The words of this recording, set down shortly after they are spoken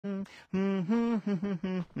Hey,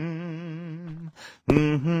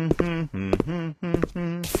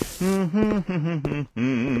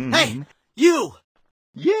 you!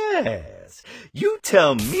 Yes, you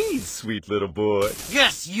tell me, sweet little boy.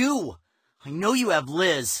 Yes, you! I know you have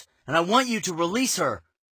Liz, and I want you to release her.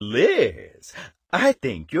 Liz, I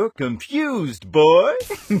think you're confused, boy.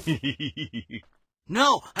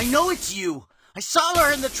 No, I know it's you. I saw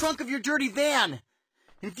her in the trunk of your dirty van.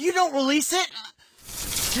 If you don't release it,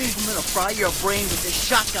 I'm gonna fry your brain with this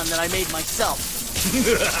shotgun that I made myself.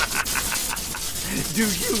 Do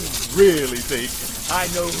you really think I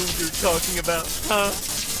know who you're talking about, huh?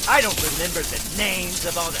 I don't remember the names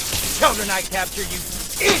of all the children I captured, you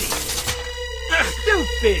idiot!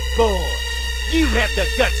 Stupid boy! You have the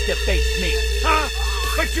guts to face me, huh?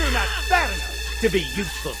 But you're not fat enough to be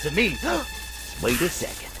useful to me. Wait a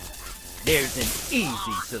second. There's an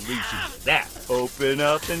easy solution to that. Open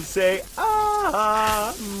up and say,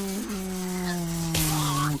 ah.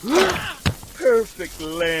 Perfect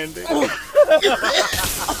landing. What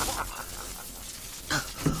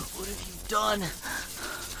have you done?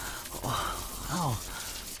 Oh,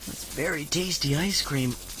 that's very tasty ice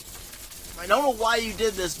cream. I don't know why you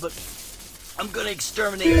did this, but I'm gonna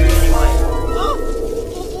exterminate you anyway.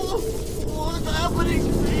 What's happening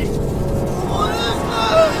to me? What is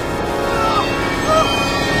this?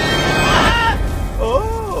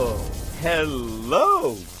 Oh,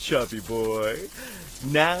 hello, chubby boy.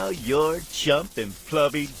 Now you're chump and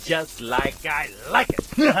plubby just like I like it.